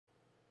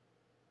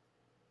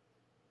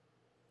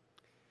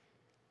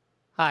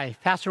Hi,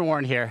 Pastor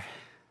Warren here.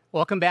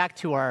 Welcome back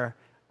to our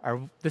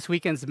this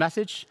weekend's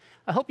message.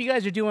 I hope you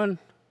guys are doing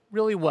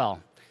really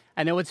well.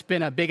 I know it's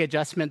been a big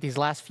adjustment these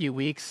last few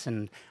weeks,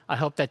 and I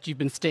hope that you've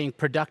been staying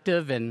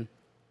productive and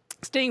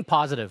staying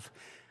positive.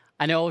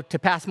 I know to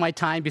pass my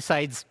time,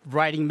 besides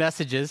writing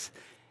messages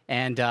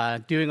and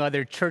doing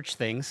other church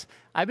things,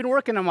 I've been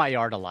working on my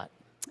yard a lot.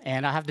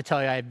 And I have to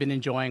tell you, I've been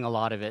enjoying a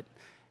lot of it.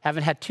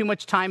 Haven't had too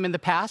much time in the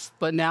past,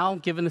 but now,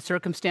 given the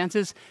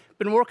circumstances,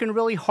 been working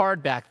really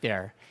hard back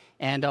there.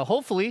 And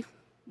hopefully,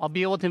 I'll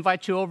be able to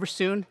invite you over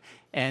soon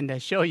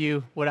and show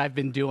you what I've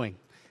been doing.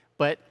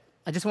 But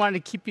I just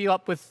wanted to keep you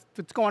up with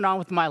what's going on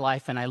with my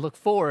life, and I look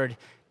forward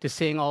to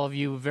seeing all of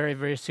you very,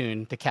 very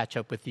soon to catch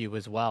up with you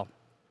as well.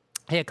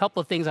 Hey, a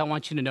couple of things I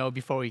want you to know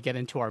before we get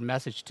into our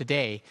message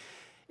today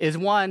is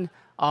one,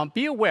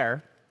 be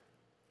aware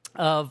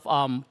of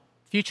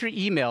future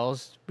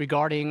emails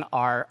regarding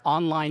our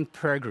online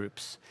prayer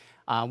groups.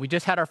 We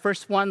just had our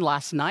first one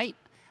last night,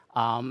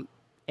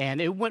 and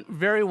it went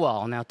very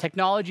well. Now,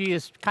 technology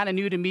is kind of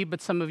new to me,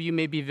 but some of you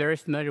may be very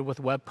familiar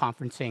with web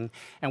conferencing,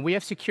 and we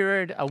have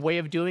secured a way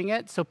of doing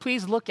it. So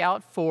please look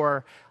out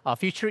for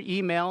future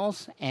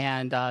emails,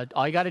 and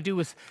all you got to do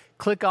is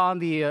click on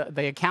the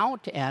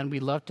account, and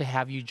we'd love to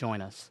have you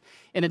join us.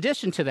 In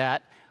addition to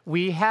that,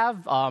 we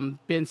have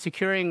been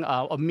securing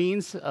a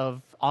means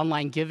of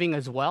online giving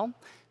as well.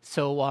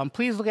 So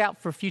please look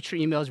out for future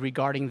emails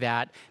regarding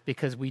that,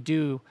 because we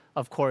do,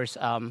 of course,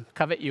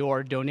 covet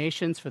your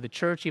donations for the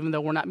church. Even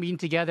though we're not meeting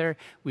together,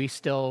 we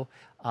still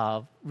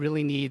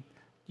really need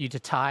you to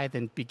tithe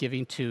and be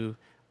giving to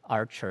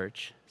our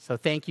church. So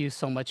thank you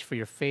so much for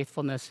your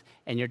faithfulness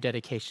and your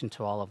dedication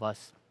to all of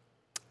us.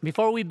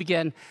 Before we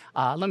begin,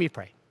 let me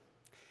pray.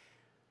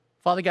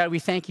 Father God, we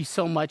thank you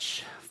so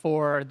much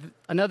for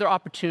another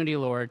opportunity,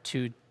 Lord,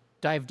 to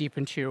dive deep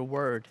into your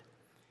word.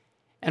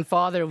 And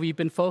Father, we've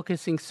been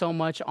focusing so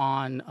much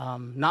on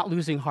not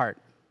losing heart,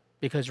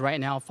 because right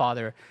now,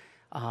 Father,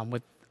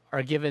 with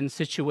our given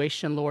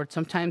situation, Lord,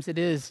 sometimes it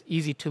is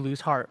easy to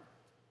lose heart.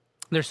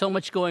 There's so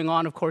much going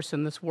on, of course,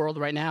 in this world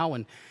right now,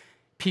 and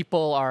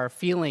people are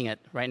feeling it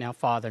right now,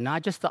 Father,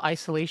 not just the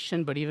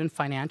isolation, but even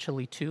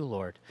financially too,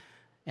 Lord,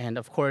 and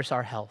of course,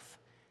 our health.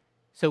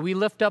 So we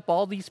lift up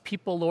all these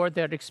people, Lord,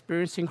 that are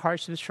experiencing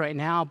hardships right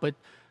now, but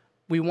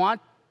we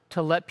want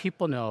to let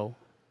people know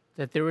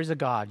that there is a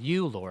God,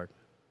 you, Lord,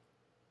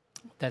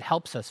 that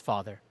helps us,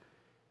 Father,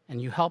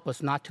 and you help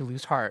us not to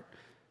lose heart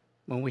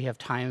when we have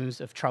times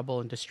of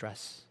trouble and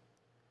distress.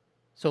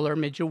 So, Lord,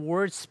 may your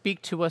words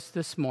speak to us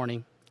this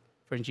morning.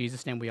 For in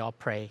Jesus' name we all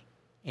pray,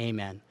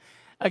 amen.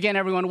 Again,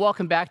 everyone,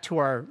 welcome back to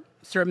our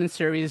sermon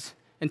series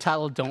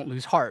entitled Don't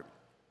Lose Heart.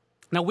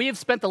 Now, we have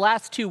spent the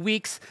last 2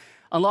 weeks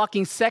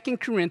unlocking 2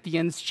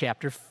 Corinthians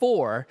chapter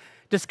 4,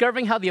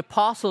 discovering how the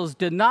apostles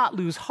did not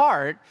lose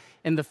heart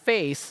in the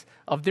face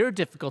of their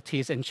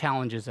difficulties and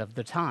challenges of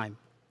the time.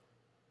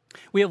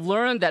 We have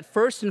learned that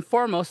first and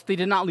foremost, they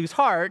did not lose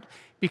heart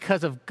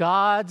because of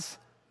God's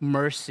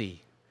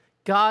mercy.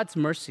 God's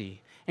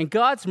mercy. And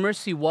God's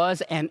mercy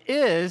was and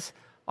is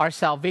our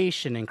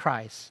salvation in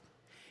Christ.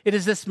 It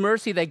is this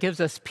mercy that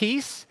gives us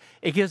peace,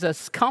 it gives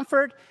us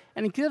comfort,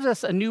 and it gives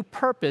us a new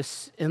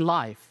purpose in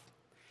life.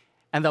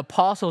 And the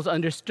apostles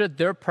understood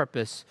their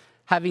purpose,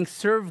 having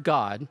served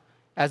God,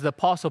 as the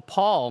apostle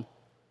Paul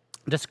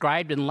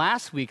described in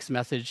last week's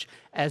message,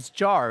 as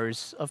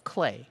jars of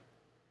clay.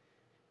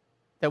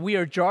 That we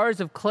are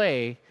jars of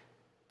clay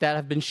that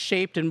have been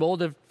shaped and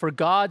molded for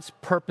God's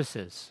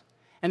purposes.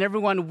 And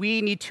everyone,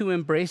 we need to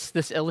embrace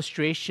this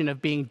illustration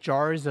of being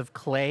jars of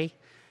clay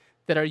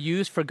that are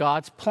used for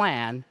God's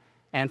plan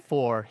and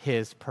for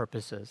his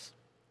purposes.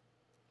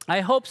 I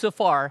hope so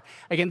far,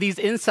 again, these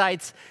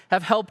insights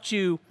have helped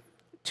you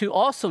to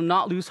also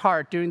not lose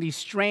heart during these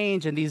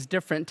strange and these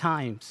different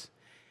times.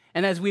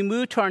 And as we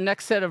move to our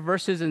next set of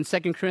verses in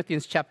 2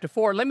 Corinthians chapter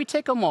 4, let me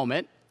take a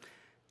moment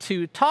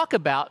to talk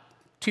about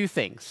two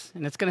things.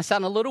 And it's going to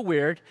sound a little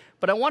weird,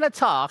 but I want to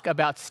talk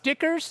about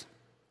stickers,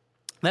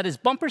 that is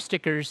bumper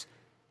stickers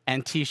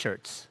and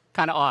t-shirts.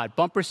 Kind of odd,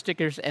 bumper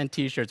stickers and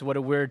t-shirts. What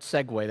a weird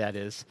segue that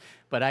is.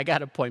 But I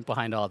got a point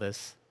behind all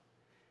this.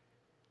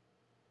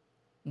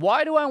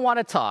 Why do I want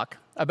to talk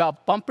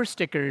about bumper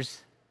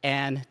stickers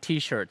and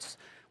t-shirts?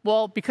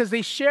 Well, because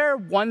they share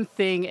one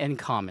thing in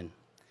common.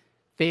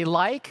 They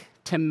like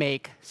to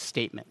make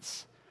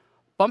statements.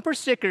 Bumper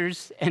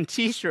stickers and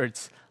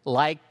t-shirts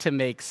like to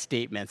make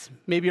statements.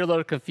 Maybe you're a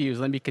little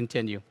confused. Let me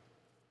continue.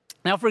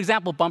 Now, for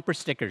example, bumper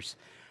stickers.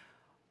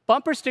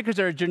 Bumper stickers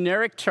are a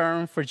generic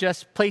term for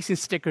just placing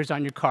stickers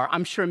on your car.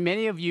 I'm sure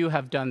many of you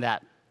have done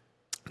that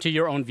to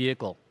your own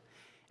vehicle.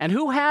 And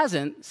who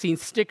hasn't seen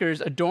stickers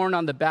adorned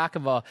on the back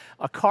of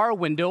a car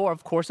window or,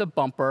 of course, a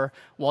bumper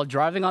while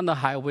driving on the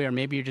highway, or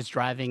maybe you're just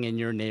driving in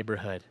your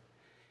neighborhood?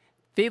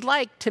 They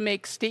like to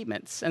make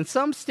statements. And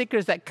some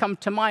stickers that come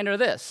to mind are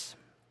this.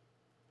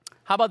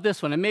 How about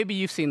this one? And maybe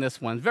you've seen this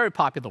one, very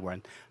popular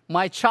one.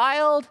 My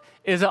child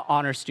is an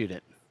honor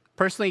student.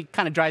 Personally,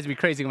 kind of drives me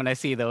crazy when I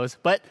see those,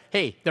 but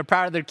hey, they're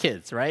proud of their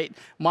kids, right?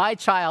 My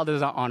child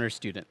is an honor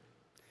student.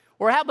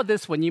 Or how about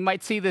this one? You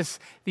might see these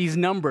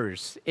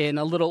numbers in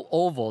a little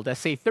oval that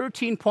say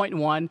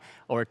 13.1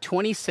 or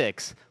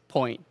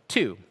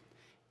 26.2.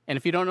 And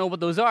if you don't know what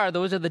those are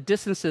the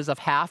distances of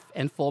half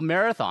and full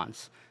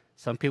marathons.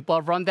 Some people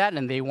have run that,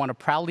 and they want to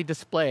proudly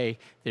display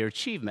their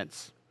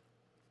achievements.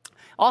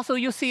 Also,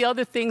 you'll see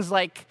other things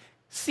like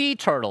sea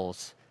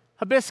turtles,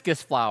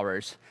 hibiscus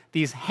flowers,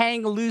 these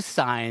hang loose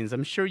signs.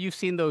 I'm sure you've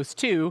seen those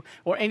too,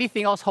 or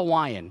anything else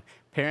Hawaiian.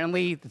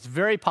 Apparently, it's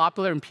very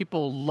popular, and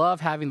people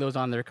love having those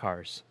on their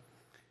cars.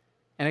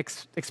 And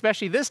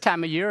especially this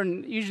time of year,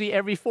 and usually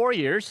every 4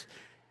 years,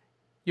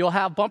 you'll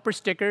have bumper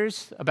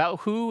stickers about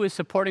who is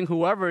supporting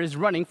whoever is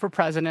running for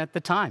president at the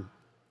time.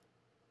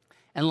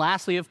 And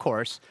lastly, of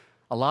course,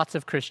 lots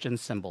of Christian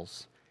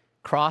symbols.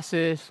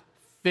 Crosses,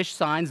 fish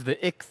signs, the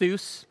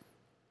ichthus,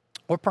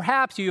 or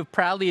perhaps you have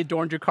proudly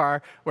adorned your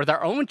car with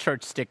our own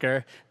church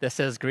sticker that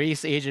says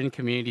Grace Asian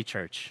Community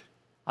Church.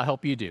 I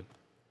hope you do.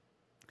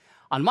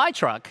 On my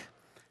truck,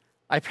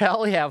 I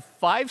proudly have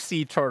 5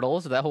 sea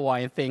turtles, that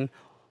Hawaiian thing,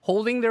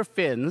 holding their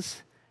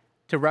fins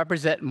to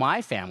represent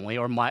my family,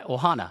 or my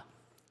ohana.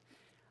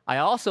 I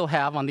also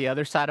have on the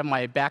other side of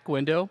my back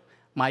window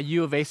my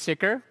U of A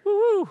sticker,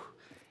 woo-hoo,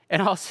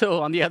 and also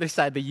on the other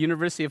side the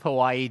University of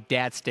Hawaii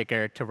dad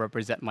sticker to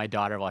represent my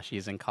daughter while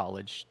she's in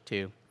college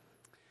too.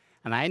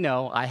 And I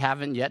know I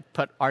haven't yet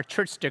put our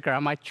church sticker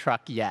on my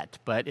truck yet,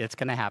 but it's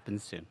going to happen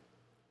soon.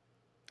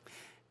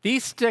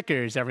 These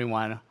stickers,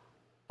 everyone,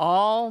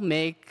 all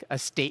make a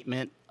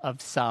statement of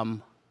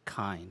some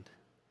kind.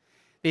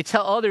 They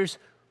tell others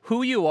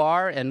who you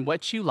are and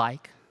what you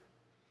like,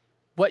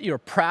 what you're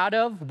proud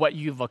of, what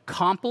you've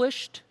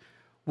accomplished,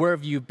 where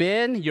have you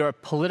been, your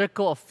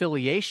political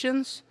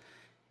affiliations,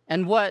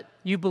 and what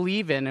you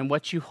believe in and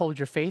what you hold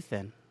your faith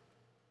in.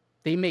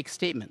 They make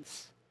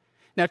statements.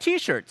 Now,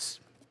 T-shirts,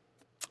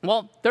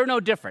 well, they're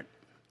no different.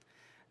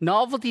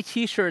 Novelty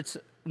T-shirts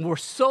were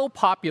so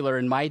popular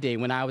in my day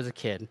when I was a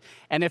kid.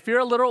 And if you're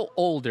a little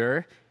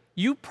older,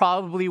 you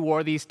probably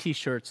wore these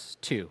T-shirts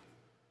too.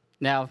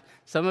 Now,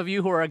 some of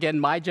you who are, again,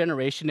 my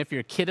generation, if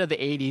you're a kid of the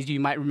 80s, you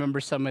might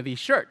remember some of these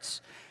shirts.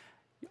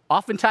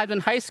 Oftentimes in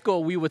high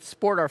school, we would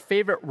sport our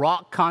favorite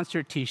rock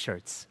concert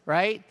T-shirts,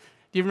 right?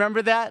 Do you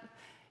remember that?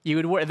 They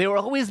would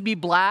always be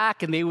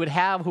black, and they would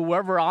have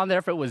whoever on there,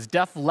 if it was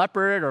Def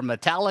Leppard or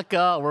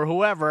Metallica or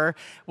whoever,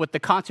 with the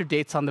concert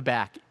dates on the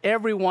back.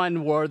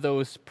 Everyone wore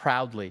those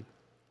proudly.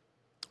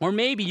 Or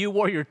maybe you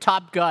wore your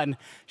Top Gun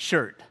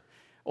shirt,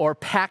 or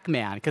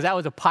Pac-Man, because that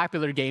was a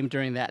popular game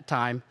during that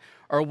time,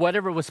 or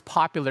whatever was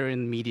popular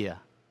in the media.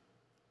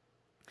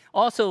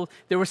 Also,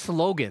 there were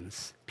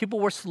slogans. People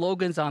wore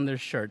slogans on their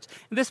shirts.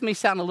 And this may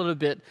sound a little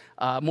bit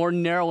more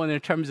narrow in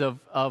terms of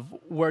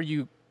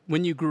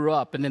when you grew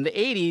up. And in the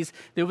 80s,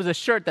 there was a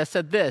shirt that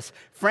said this: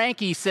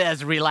 Frankie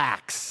says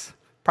relax.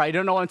 Probably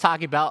don't know what I'm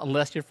talking about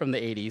unless you're from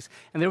the 80s.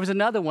 And there was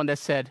another one that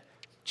said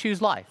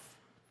choose life.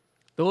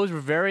 Those were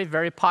very,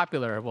 very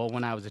popular, well,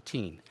 when I was a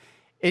teen.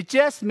 It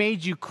just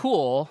made you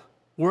cool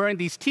wearing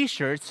these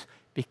T-shirts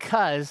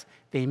because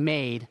they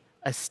made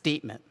a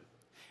statement.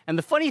 And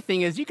the funny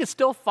thing is, you can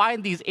still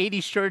find these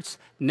 80s shirts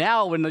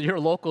now in your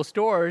local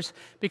stores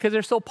because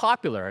they're so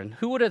popular. And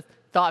who would have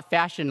thought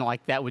fashion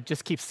like that would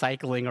just keep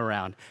cycling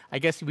around? I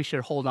guess we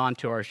should hold on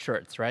to our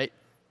shirts, right?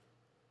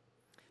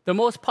 The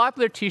most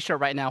popular T-shirt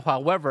right now,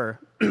 however,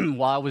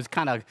 while I was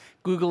kind of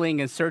Googling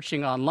and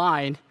searching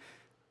online,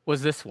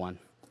 was this one: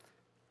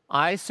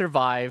 I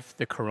survived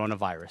the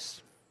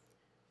coronavirus.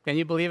 Can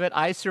you believe it?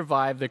 I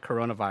survived the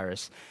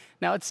coronavirus.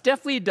 Now, it's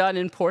definitely done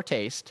in poor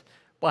taste,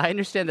 but I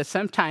understand that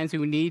sometimes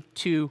we need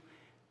to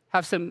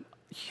have some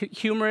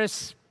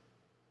humorous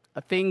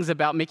things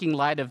about making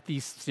light of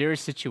these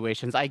serious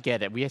situations. I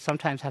get it. We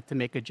sometimes have to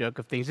make a joke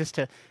of things just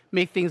to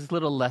make things a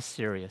little less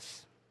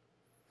serious.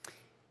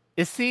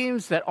 It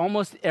seems that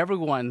almost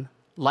everyone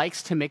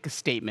likes to make a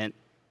statement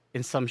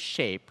in some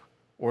shape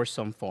or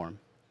some form.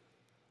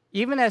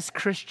 Even as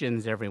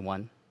Christians,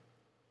 everyone,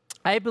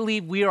 I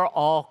believe we are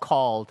all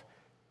called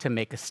to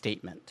make a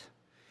statement.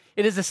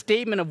 It is a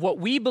statement of what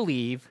we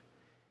believe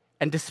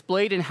and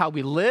displayed in how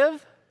we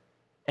live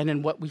and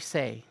in what we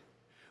say.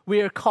 We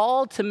are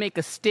called to make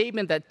a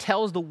statement that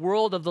tells the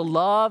world of the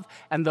love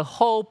and the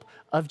hope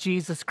of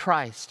Jesus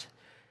Christ.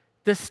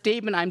 This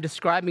statement I'm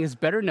describing is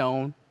better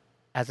known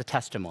as a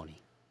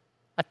testimony.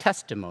 A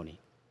testimony.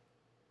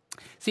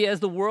 See,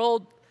 as the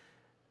word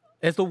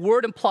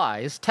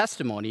implies,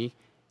 testimony,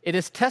 it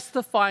is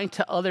testifying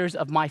to others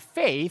of my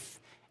faith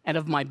and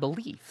of my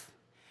belief.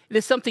 It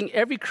is something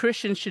every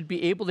Christian should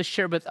be able to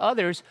share with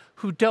others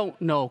who don't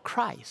know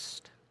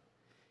Christ.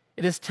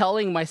 It is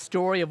telling my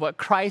story of what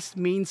Christ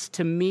means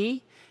to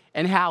me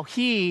and how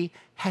he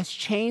has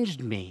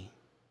changed me.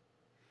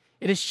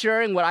 It is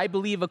sharing what I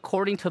believe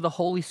according to the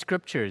Holy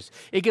Scriptures.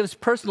 It gives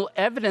personal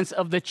evidence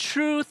of the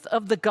truth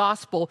of the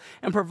gospel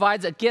and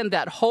provides, again,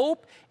 that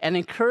hope and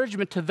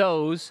encouragement to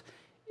those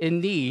in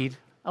need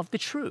of the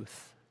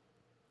truth.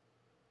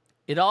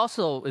 It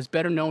also is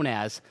better known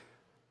as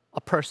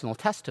a personal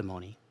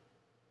testimony.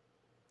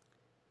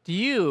 Do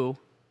you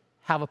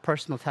have a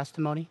personal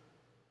testimony?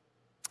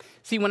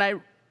 See, when I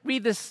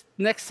read this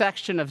next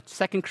section of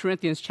 2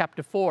 Corinthians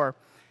chapter 4,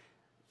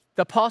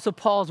 the Apostle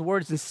Paul's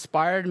words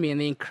inspired me, and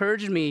they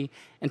encouraged me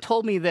and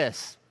told me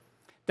this,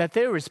 that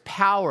there is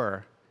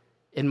power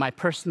in my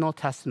personal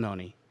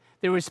testimony.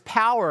 There is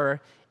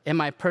power in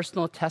my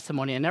personal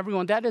testimony. And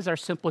everyone, that is our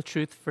simple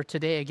truth for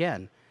today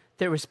again.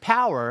 There is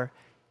power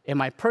in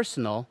my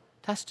personal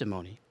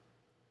testimony.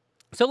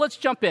 So let's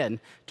jump in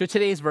to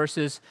today's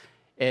verses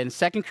in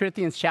 2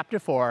 Corinthians chapter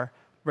 4,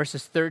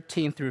 verses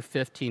 13 through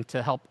 15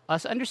 to help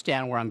us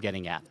understand where I'm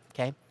getting at,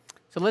 okay?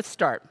 So let's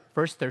start,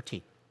 verse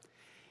 13.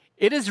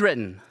 It is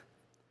written,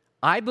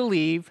 I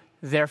believe,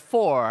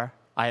 therefore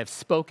I have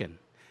spoken.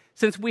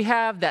 Since we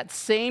have that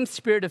same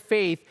spirit of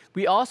faith,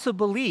 we also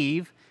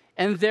believe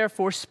and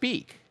therefore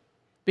speak,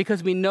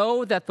 because we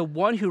know that the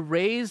one who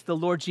raised the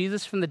Lord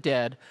Jesus from the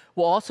dead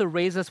will also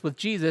raise us with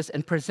Jesus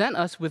and present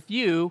us with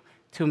you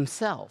to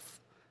himself.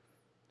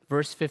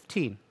 Verse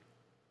 15.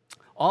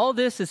 All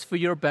this is for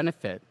your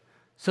benefit,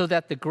 so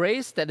that the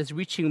grace that is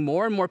reaching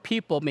more and more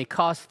people may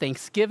cause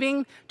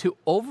thanksgiving to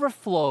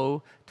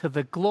overflow to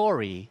the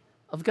glory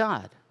of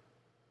God.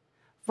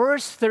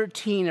 Verse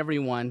 13,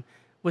 everyone,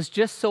 was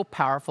just so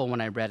powerful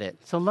when I read it.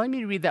 So let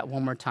me read that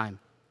one more time.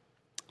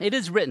 It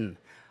is written,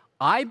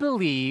 I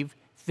believe,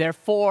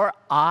 therefore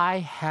I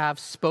have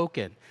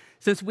spoken.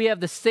 Since we have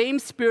the same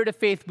spirit of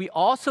faith, we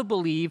also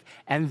believe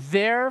and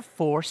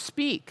therefore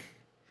speak.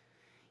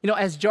 You know,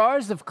 as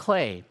jars of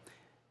clay,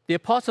 the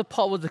Apostle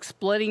Paul was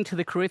explaining to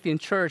the Corinthian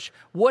church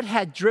what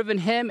had driven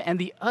him and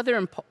the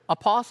other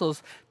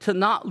apostles to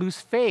not lose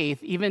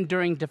faith even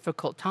during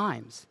difficult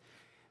times.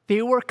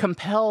 They were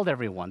compelled,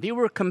 everyone. They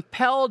were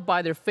compelled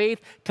by their faith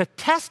to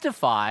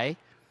testify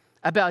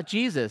about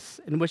Jesus,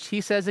 in which he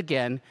says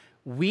again,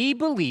 we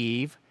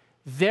believe,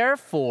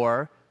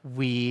 therefore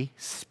we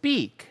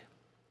speak.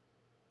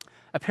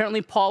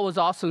 Apparently, Paul was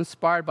also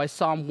inspired by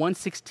Psalm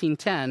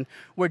 116:10,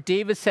 where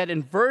David said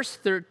in verse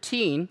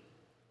 13,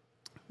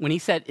 when he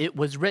said it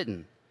was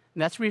written,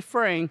 and that's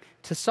referring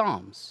to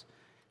Psalms,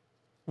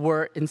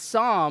 where in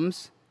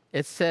Psalms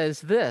it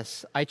says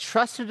this, I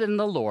trusted in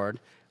the Lord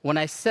when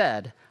I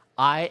said,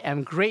 I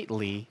am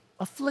greatly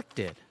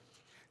afflicted.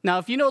 Now,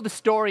 if you know the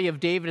story of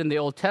David in the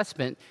Old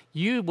Testament,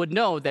 you would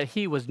know that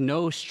he was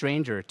no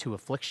stranger to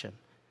affliction.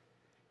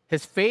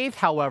 His faith,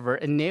 however,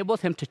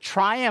 enabled him to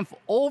triumph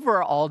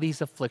over all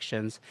these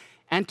afflictions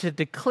and to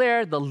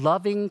declare the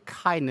loving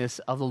kindness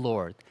of the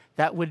Lord.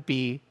 That would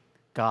be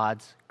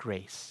God's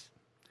grace,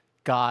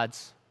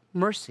 God's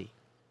mercy.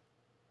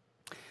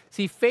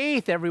 See,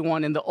 faith,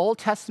 everyone, in the Old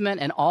Testament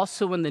and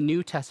also in the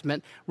New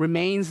Testament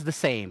remains the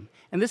same.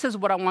 And this is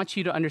what I want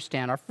you to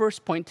understand, our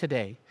first point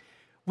today.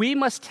 We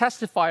must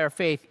testify our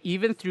faith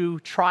even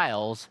through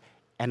trials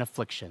and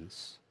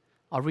afflictions.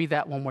 I'll read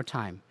that one more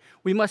time.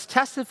 We must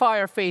testify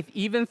our faith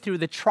even through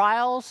the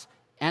trials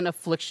and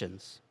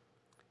afflictions.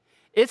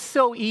 It's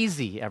so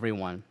easy,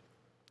 everyone,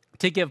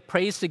 to give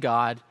praise to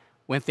God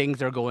when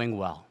things are going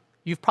well.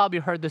 You've probably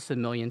heard this a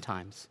million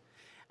times.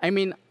 I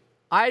mean,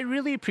 I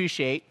really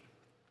appreciate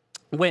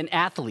when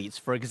athletes,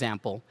 for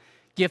example,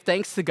 give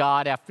thanks to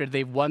God after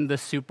they've won the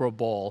Super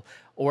Bowl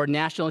or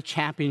national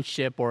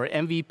championship or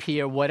MVP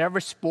or whatever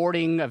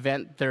sporting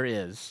event there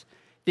is.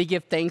 They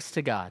give thanks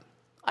to God.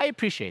 I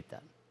appreciate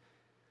that.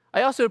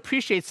 I also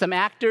appreciate some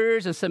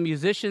actors and some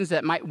musicians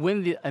that might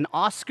win an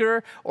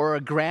Oscar or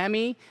a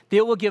Grammy.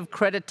 They will give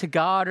credit to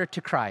God or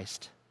to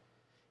Christ.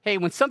 Hey,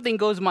 when something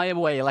goes my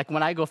way, like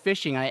when I go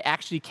fishing and I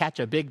actually catch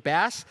a big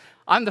bass,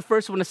 I'm the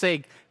first one to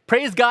say,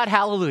 praise God,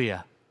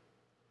 hallelujah.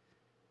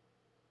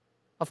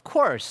 Of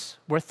course,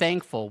 we're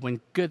thankful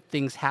when good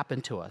things happen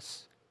to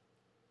us.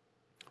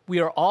 We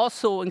are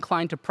also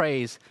inclined to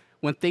praise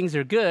when things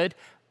are good,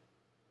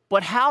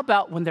 but how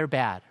about when they're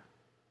bad?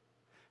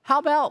 How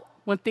about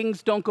when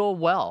things don't go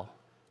well?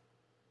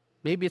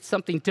 Maybe it's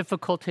something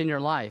difficult in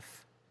your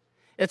life.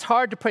 It's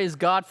hard to praise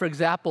God, for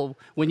example,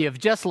 when you have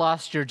just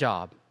lost your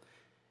job.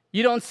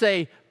 You don't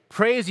say,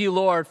 praise you,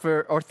 Lord,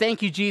 or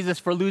thank you, Jesus,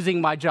 for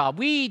losing my job.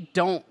 We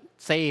don't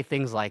say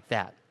things like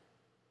that.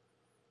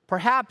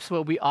 Perhaps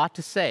what we ought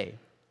to say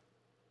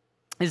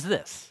is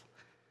this.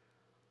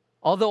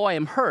 Although I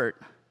am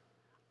hurt,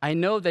 I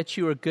know that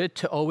you are good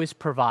to always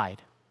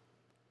provide.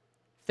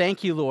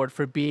 Thank you, Lord,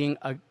 for being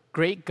a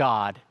great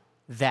God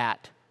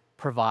that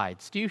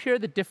provides. Do you hear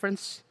the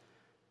difference?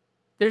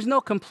 There's no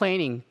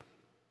complaining,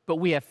 but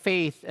we have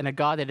faith in a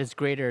God that is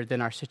greater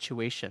than our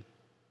situation.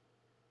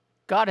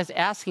 God is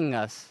asking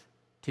us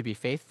to be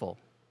faithful.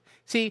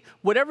 See,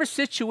 whatever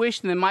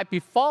situation that might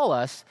befall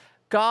us,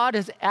 God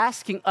is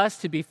asking us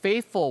to be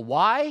faithful.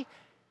 Why?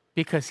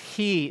 Because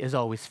he is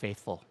always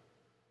faithful.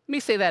 Let me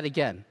say that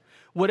again.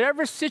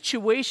 Whatever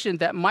situation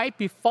that might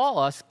befall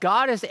us,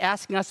 God is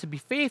asking us to be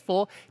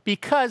faithful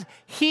because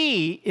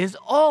he is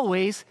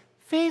always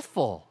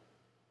faithful.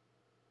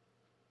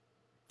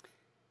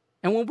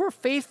 And when we're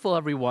faithful,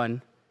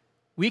 everyone,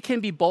 we can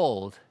be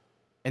bold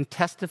in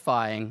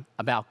testifying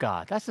about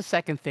God. That's the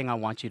second thing I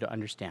want you to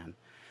understand.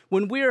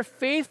 When we are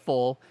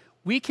faithful,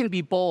 we can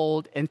be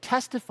bold in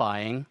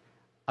testifying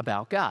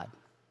about God.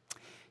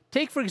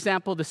 Take, for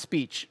example, the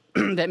speech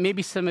that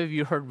maybe some of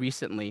you heard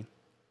recently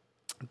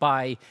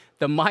by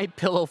the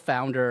MyPillow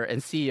founder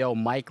and CEO,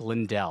 Mike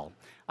Lindell.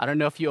 I don't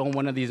know if you own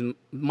one of these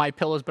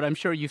MyPillows, but I'm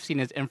sure you've seen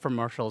his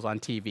infomercials on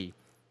TV.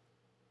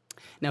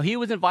 Now, he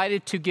was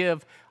invited to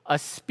give a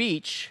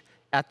speech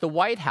at the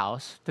White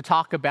House to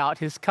talk about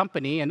his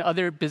company and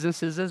other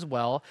businesses as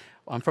well,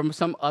 from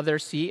some other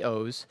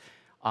CEOs,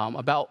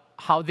 about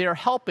how they're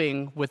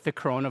helping with the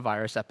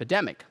coronavirus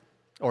epidemic,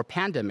 or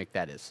pandemic,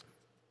 that is.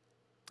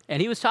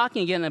 And he was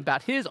talking again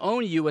about his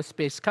own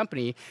US-based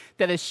company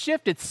that has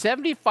shifted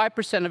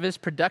 75% of his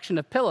production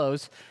of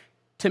pillows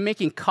to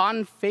making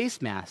cotton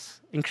face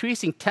masks,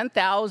 increasing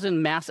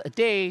 10,000 masks a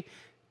day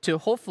to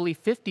hopefully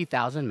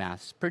 50,000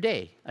 masks per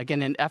day,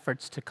 again, in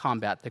efforts to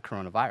combat the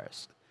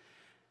coronavirus.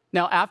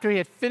 Now, after he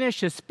had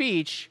finished his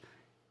speech,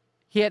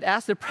 he had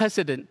asked the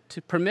president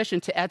permission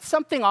to add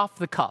something off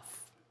the cuff.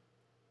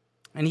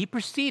 And he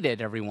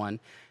proceeded, everyone,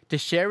 to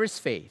share his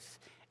faith.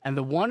 And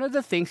one of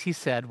the things he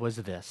said was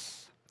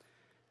this: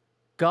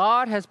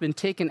 God has been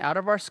taken out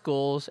of our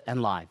schools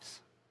and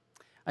lives.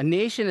 A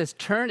nation has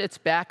turned its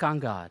back on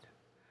God.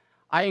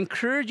 I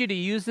encourage you to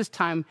use this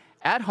time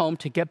at home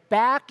to get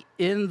back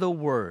in the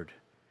Word.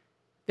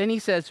 Then he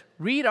says,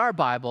 read our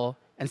Bible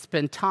and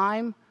spend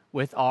time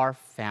with our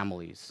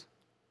families.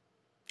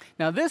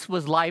 Now, this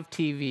was live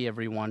TV,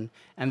 everyone,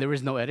 and there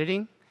was no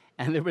editing,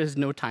 and there was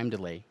no time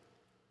delay.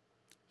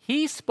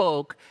 He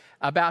spoke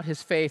about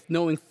his faith,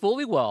 knowing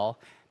fully well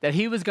that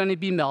he was going to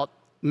be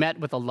met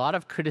with a lot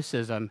of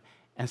criticism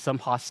and some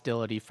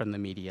hostility from the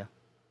media.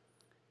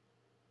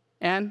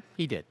 And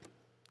he did.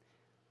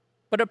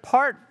 But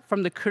apart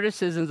from the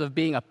criticisms of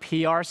being a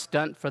PR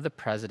stunt for the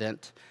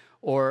president,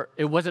 or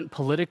it wasn't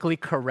politically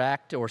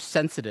correct or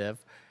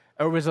sensitive,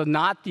 or was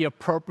not the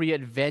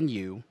appropriate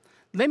venue,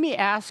 let me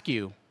ask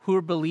you, who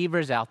are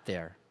believers out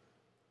there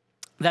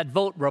that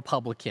vote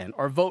Republican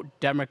or vote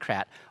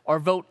Democrat or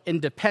vote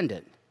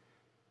independent,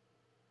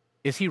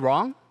 is he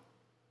wrong?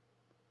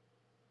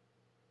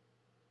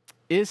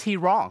 Is he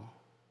wrong?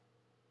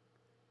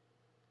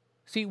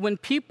 See, when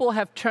people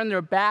have turned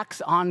their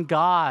backs on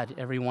God,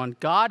 everyone,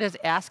 God is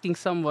asking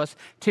some of us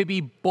to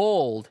be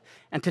bold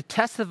and to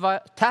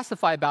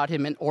testify about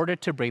him in order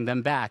to bring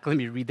them back. Let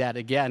me read that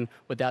again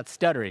without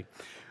stuttering.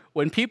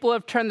 When people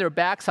have turned their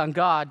backs on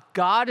God,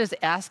 God is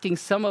asking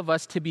some of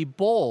us to be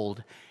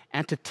bold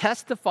and to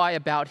testify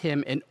about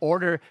him in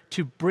order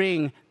to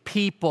bring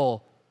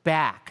people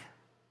back.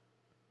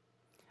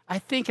 I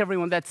think,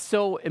 everyone, that's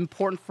so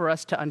important for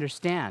us to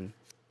understand.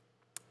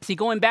 See,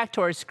 going back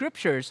to our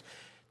scriptures,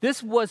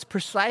 this was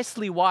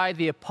precisely why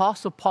the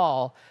Apostle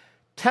Paul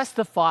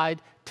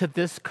testified to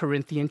this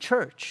Corinthian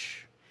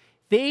church.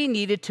 They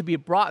needed to be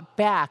brought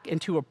back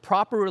into a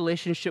proper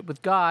relationship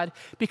with God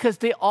because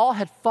they all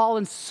had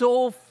fallen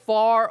so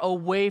far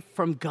away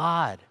from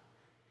God.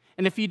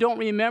 And if you don't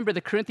remember,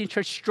 the Corinthian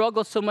church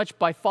struggled so much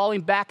by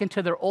falling back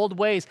into their old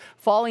ways,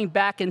 falling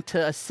back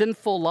into a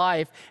sinful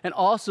life, and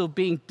also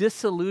being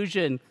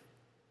disillusioned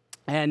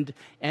and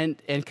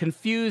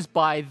confused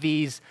by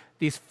these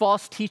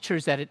false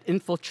teachers that had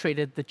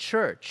infiltrated the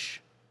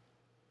church.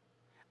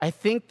 I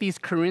think these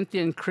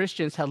Corinthian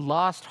Christians had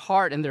lost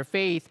heart in their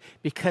faith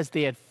because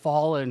they had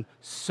fallen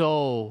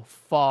so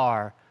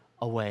far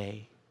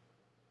away.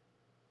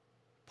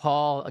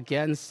 Paul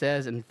again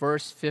says in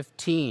verse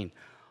 15,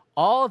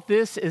 all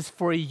this is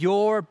for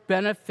your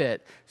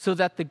benefit, so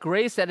that the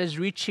grace that is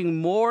reaching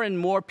more and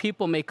more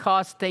people may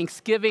cause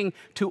thanksgiving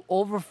to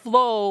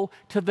overflow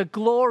to the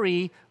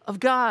glory of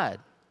God.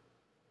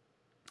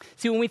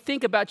 See, when we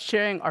think about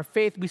sharing our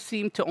faith, we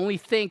seem to only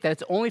think that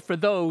it's only for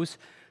those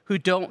who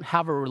don't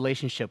have a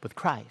relationship with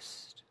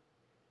Christ.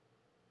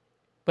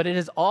 But it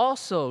is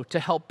also to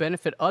help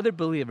benefit other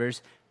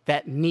believers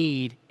that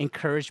need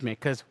encouragement,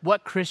 because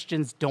what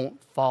Christians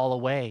don't fall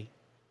away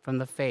from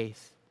the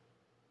faith?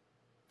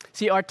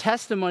 See, our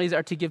testimonies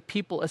are to give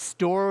people a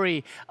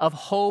story of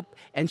hope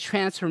and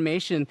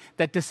transformation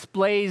that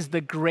displays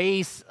the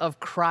grace of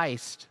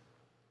Christ.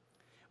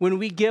 When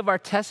we give our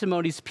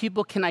testimonies,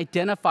 people can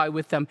identify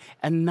with them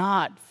and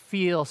not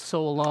feel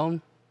so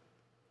alone.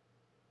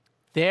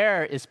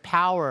 There is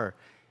power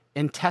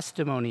in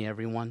testimony,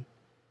 everyone.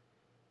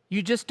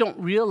 You just don't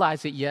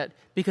realize it yet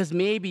because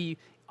maybe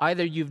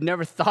either you've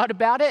never thought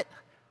about it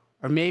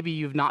or maybe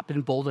you've not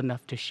been bold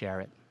enough to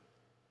share it.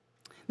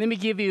 Let me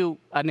give you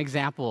an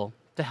example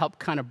to help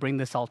kind of bring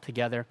this all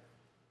together.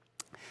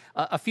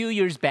 A few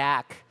years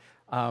back,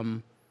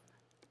 I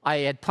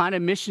had planned a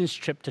missions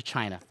trip to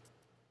China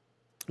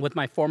with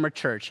my former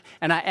church,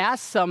 and I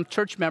asked some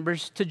church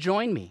members to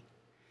join me.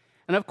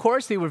 And of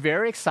course, they were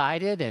very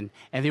excited and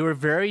they were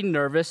very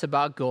nervous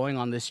about going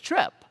on this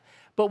trip.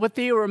 But what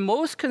they were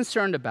most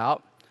concerned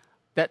about,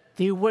 that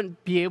they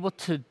wouldn't be able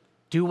to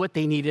do what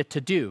they needed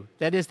to do.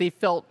 That is, they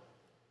felt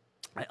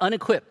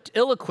unequipped,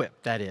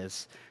 ill-equipped, that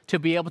is, to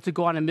be able to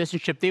go on a mission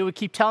trip. They would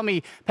keep telling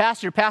me,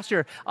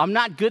 Pastor, I'm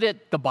not good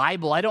at the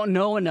Bible. I don't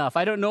know enough.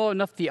 I don't know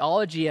enough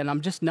theology, and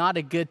I'm just not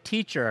a good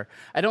teacher.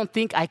 I don't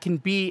think I can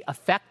be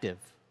effective.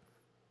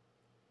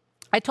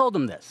 I told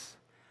them this.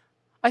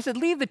 I said,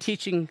 leave the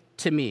teaching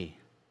to me.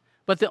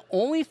 But the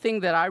only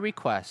thing that I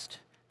request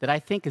that I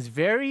think is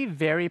very,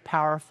 very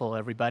powerful,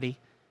 everybody,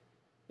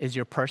 is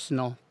your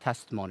personal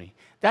testimony.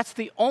 That's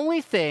the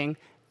only thing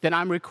that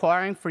I'm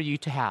requiring for you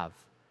to have,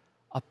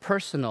 a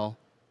personal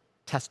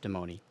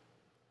testimony.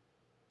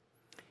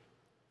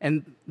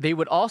 And they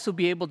would also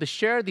be able to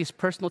share these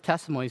personal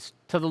testimonies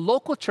to the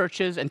local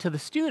churches and to the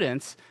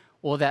students,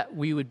 well, that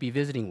we would be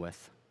visiting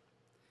with.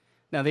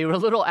 Now, they were a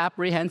little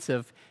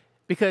apprehensive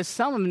because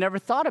some have never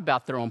thought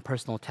about their own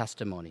personal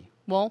testimony.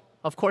 Well,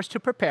 of course, to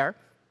prepare,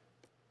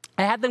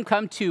 I had them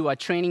come to a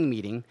training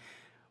meeting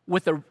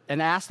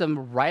and ask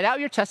them, write out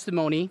your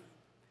testimony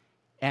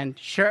and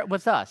share it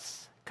with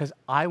us, because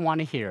I want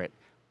to hear it.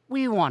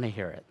 We want to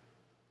hear it.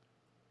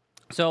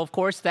 So, of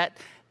course, that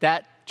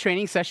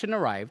training session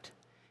arrived,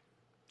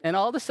 and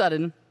all of a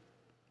sudden,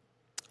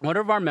 one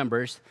of our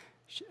members,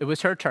 it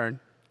was her turn,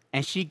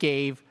 and she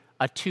gave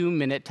a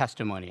 2-minute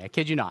testimony. I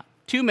kid you not,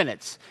 2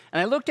 minutes.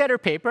 And I looked at her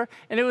paper,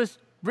 and it was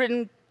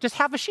written just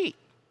half a sheet.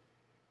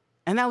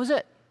 And that was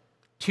it.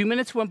 2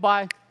 minutes went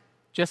by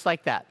just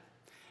like that.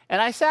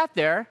 And I sat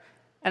there,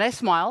 and I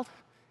smiled,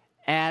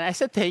 and I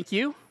said, thank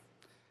you.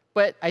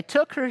 But I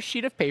took her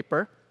sheet of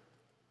paper,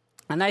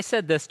 and I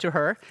said this to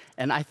her,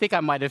 and I think I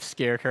might have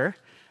scared her,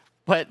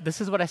 but this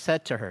is what I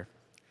said to her.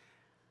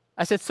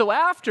 I said, so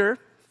after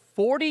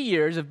 40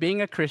 years of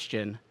being a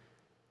Christian,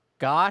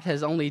 God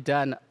has only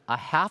done a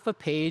half a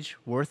page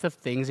worth of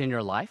things in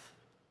your life?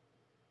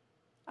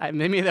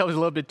 Maybe that was a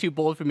little bit too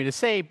bold for me to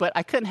say, but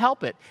I couldn't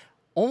help it.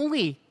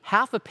 Only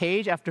half a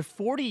page after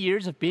 40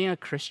 years of being a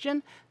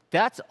Christian?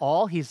 That's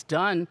all he's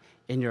done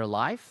in your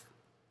life?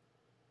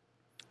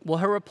 Well,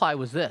 her reply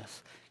was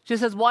this. She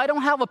says, well, I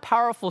don't have a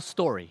powerful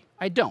story.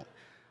 I don't.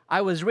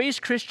 I was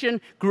raised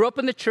Christian, grew up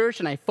in the church,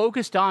 and I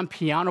focused on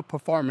piano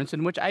performance,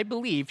 in which I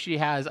believe she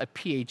has a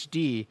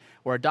PhD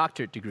or a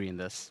doctorate degree in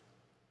this.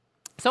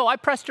 So I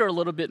pressed her a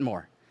little bit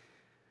more,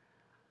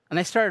 and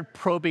I started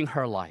probing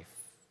her life,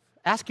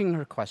 asking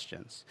her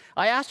questions.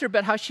 I asked her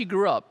about how she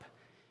grew up,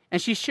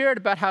 and she shared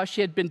about how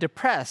she had been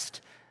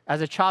depressed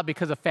as a child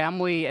because of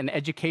family and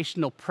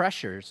educational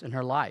pressures in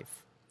her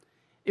life.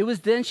 It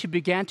was then she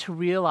began to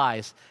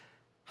realize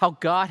how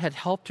God had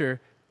helped her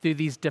through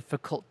these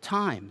difficult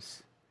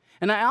times.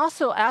 And I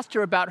also asked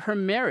her about her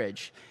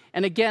marriage.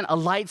 And again, a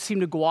light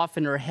seemed to go off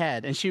in her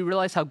head, and she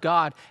realized how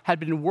God had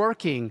been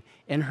working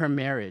in her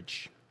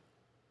marriage.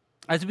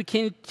 As we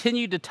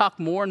continued to talk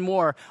more and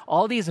more,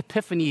 all these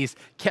epiphanies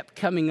kept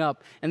coming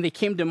up, and they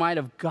came to mind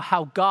of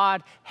how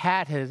God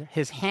had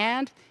his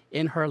hand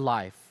in her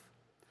life.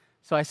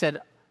 So I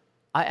said,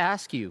 I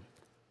ask you,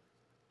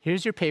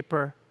 here's your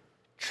paper,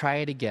 try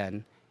it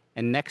again,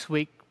 and next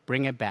week,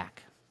 bring it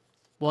back.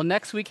 Well,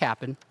 next week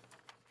happened,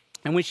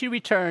 and when she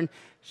returned,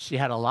 she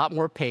had a lot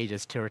more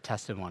pages to her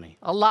testimony,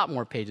 a lot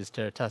more pages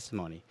to her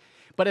testimony.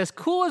 But as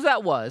cool as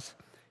that was,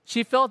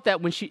 she felt that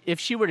if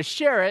she were to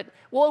share it,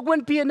 well, it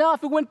wouldn't be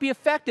enough, it wouldn't be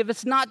effective,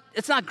 it's not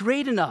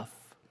great enough.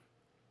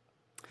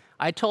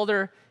 I told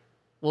her,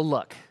 well,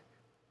 look,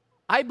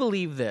 I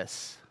believe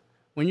this.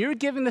 When you're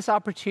given this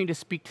opportunity to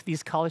speak to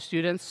these college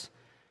students,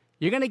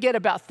 you're going to get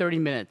about 30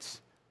 minutes.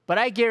 But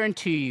I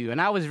guarantee you,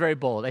 and I was very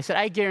bold, I said,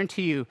 I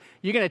guarantee you,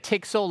 you're going to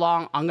take so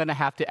long, I'm going to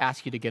have to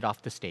ask you to get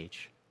off the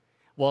stage.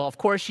 Well, of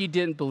course, she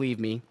didn't believe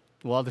me.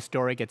 Well, the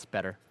story gets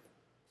better.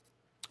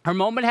 Her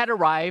moment had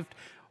arrived.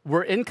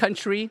 We're in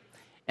country,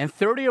 and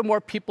 30 or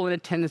more people in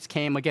attendance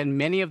came, again,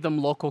 many of them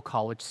local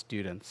college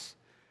students.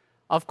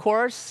 Of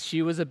course,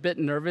 she was a bit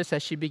nervous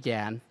as she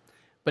began,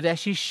 but as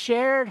she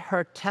shared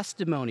her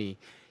testimony,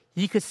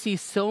 you could see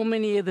so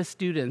many of the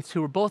students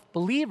who were both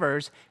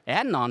believers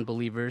and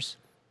non-believers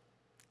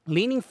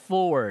leaning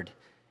forward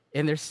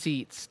in their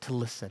seats to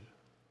listen.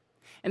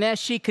 And as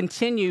she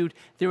continued,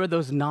 there were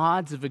those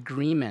nods of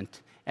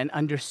agreement and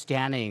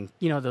understanding,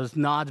 those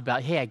nods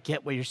about, hey, I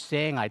get what you're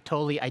saying. I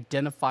totally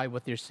identify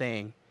with what you're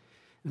saying.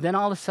 Then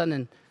all of a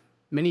sudden,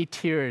 many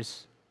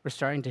tears were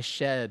starting to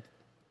shed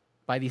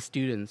by these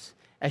students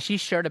as she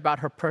shared about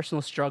her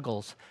personal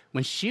struggles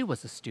when she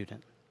was a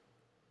student.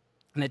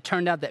 And it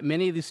turned out that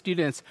many of these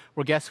students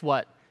were, guess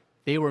what?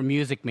 They were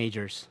music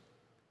majors.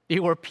 They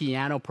were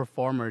piano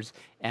performers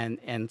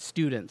and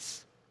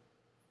students.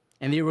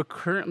 And they were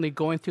currently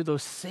going through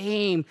those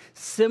same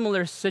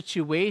similar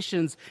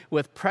situations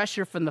with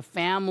pressure from the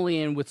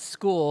family and with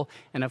school.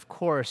 And of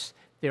course,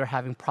 they were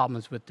having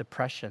problems with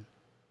depression.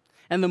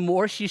 And the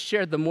more she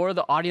shared, the more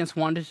the audience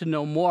wanted to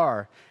know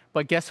more.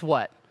 But guess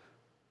what?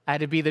 I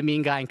had to be the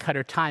mean guy and cut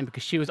her time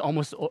because she was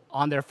almost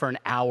on there for an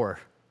hour.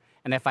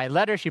 And if I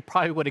let her, she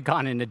probably would have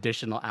gone an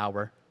additional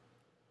hour.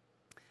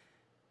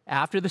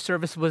 After the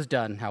service was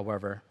done,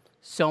 however,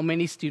 so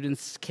many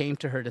students came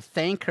to her to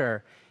thank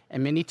her,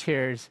 and many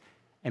tears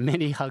and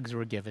many hugs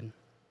were given.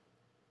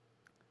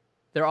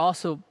 There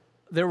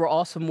were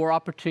also more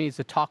opportunities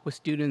to talk with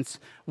students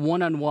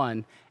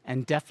one-on-one,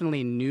 and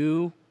definitely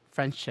new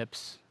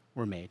friendships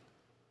were made.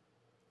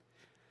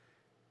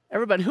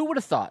 Everybody, who would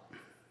have thought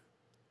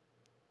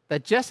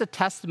that just a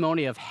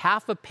testimony of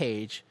half a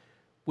page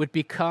would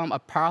become a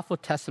powerful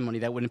testimony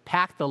that would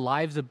impact the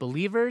lives of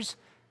believers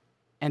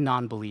and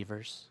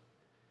non-believers?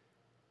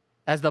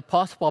 As the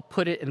Apostle Paul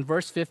put it in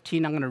verse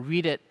 15, I'm going to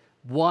read it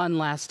one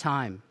last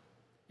time.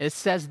 It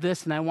says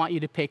this, and I want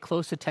you to pay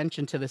close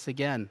attention to this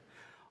again.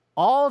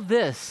 All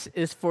this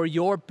is for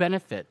your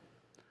benefit,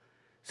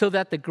 so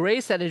that the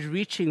grace that is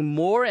reaching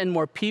more and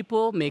more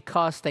people may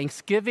cause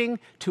thanksgiving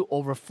to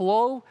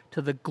overflow to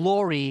the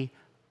glory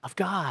of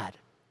God.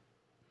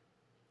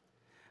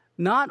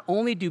 Not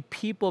only do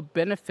people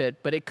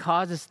benefit, but it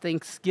causes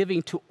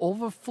thanksgiving to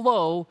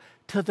overflow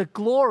to the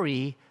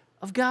glory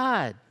of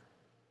God.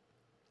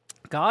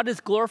 God is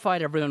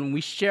glorified, everyone, when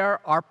we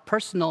share our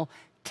personal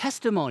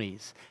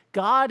testimonies.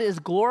 God is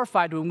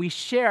glorified when we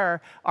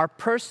share our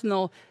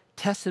personal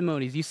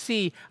testimonies. You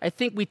see, I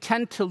think we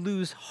tend to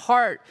lose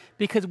heart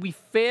because we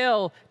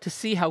fail to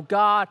see how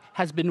God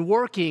has been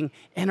working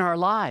in our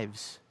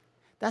lives.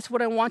 That's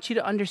what I want you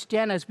to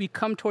understand as we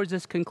come towards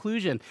this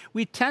conclusion.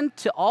 We tend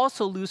to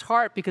also lose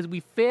heart because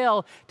we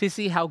fail to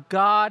see how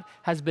God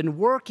has been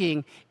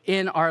working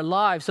in our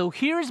lives. So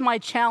here's my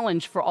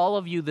challenge for all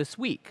of you this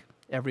week,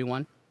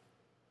 everyone,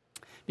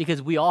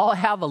 because we all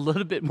have a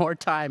little bit more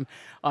time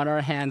on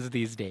our hands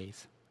these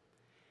days.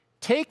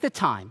 Take the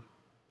time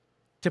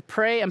to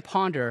pray and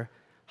ponder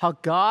how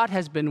God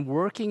has been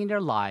working in your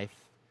life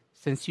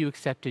since you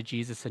accepted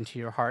Jesus into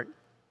your heart.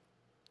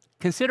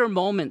 Consider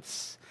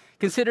moments,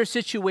 consider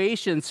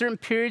situations, certain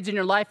periods in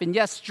your life, and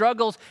yes,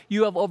 struggles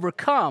you have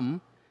overcome,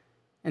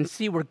 and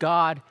see where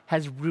God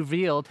has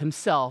revealed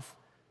himself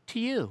to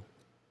you.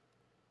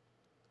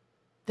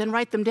 Then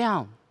write them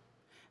down.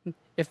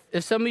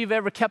 If some of you have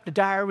ever kept a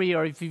diary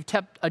or if you've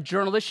kept a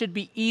journal, this should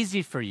be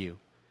easy for you.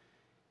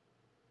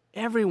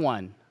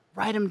 Everyone,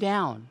 write them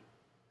down.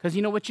 Because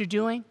you know what you're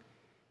doing?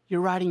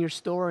 You're writing your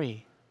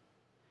story.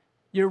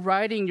 You're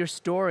writing your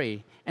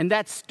story. And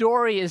that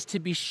story is to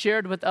be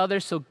shared with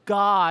others so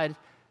God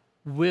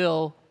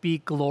will be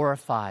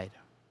glorified.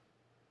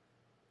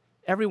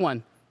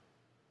 Everyone,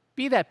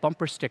 be that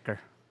bumper sticker.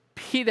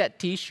 Be that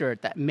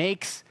t-shirt that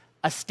makes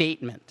a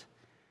statement.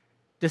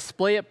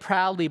 Display it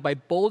proudly by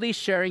boldly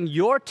sharing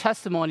your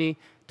testimony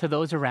to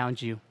those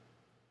around you.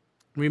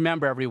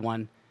 Remember,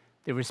 everyone,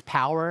 there is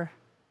power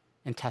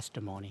in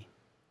testimony.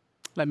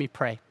 Let me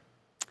pray.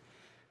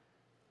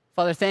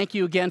 Father, thank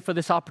you again for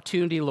this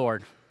opportunity,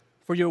 Lord,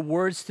 for your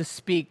words to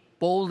speak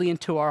boldly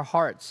into our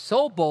hearts,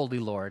 so boldly,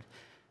 Lord,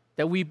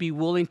 that we be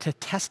willing to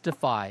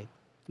testify,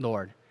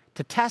 Lord,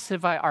 to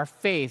testify our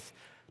faith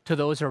to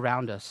those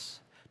around us,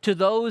 to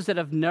those that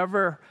have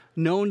never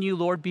known you,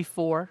 Lord,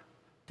 before,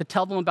 to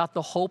tell them about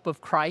the hope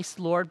of Christ,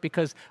 Lord,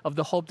 because of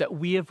the hope that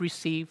we have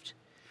received,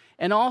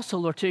 and also,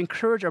 Lord, to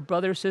encourage our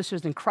brothers and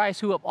sisters in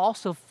Christ who have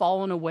also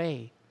fallen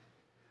away.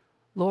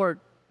 Lord,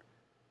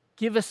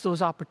 give us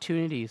those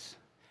opportunities.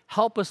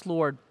 Help us,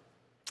 Lord,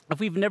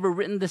 if we've never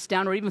written this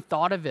down or even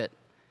thought of it.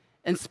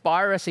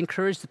 Inspire us,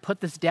 encourage to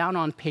put this down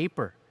on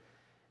paper.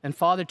 And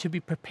Father, to be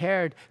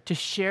prepared to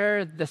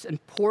share this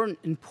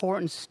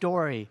important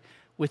story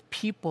with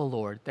people,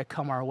 Lord, that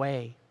come our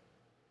way.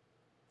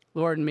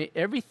 Lord, may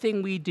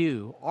everything we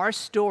do, our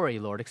story,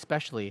 Lord,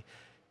 especially,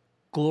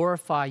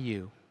 glorify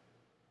you.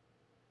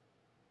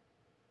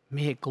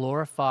 May it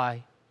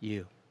glorify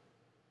you.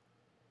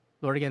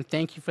 Lord, again,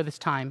 thank you for this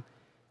time.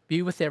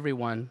 Be with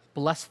everyone.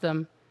 Bless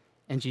them.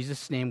 In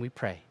Jesus' name we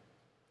pray.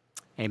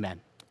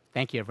 Amen.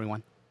 Thank you,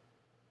 everyone.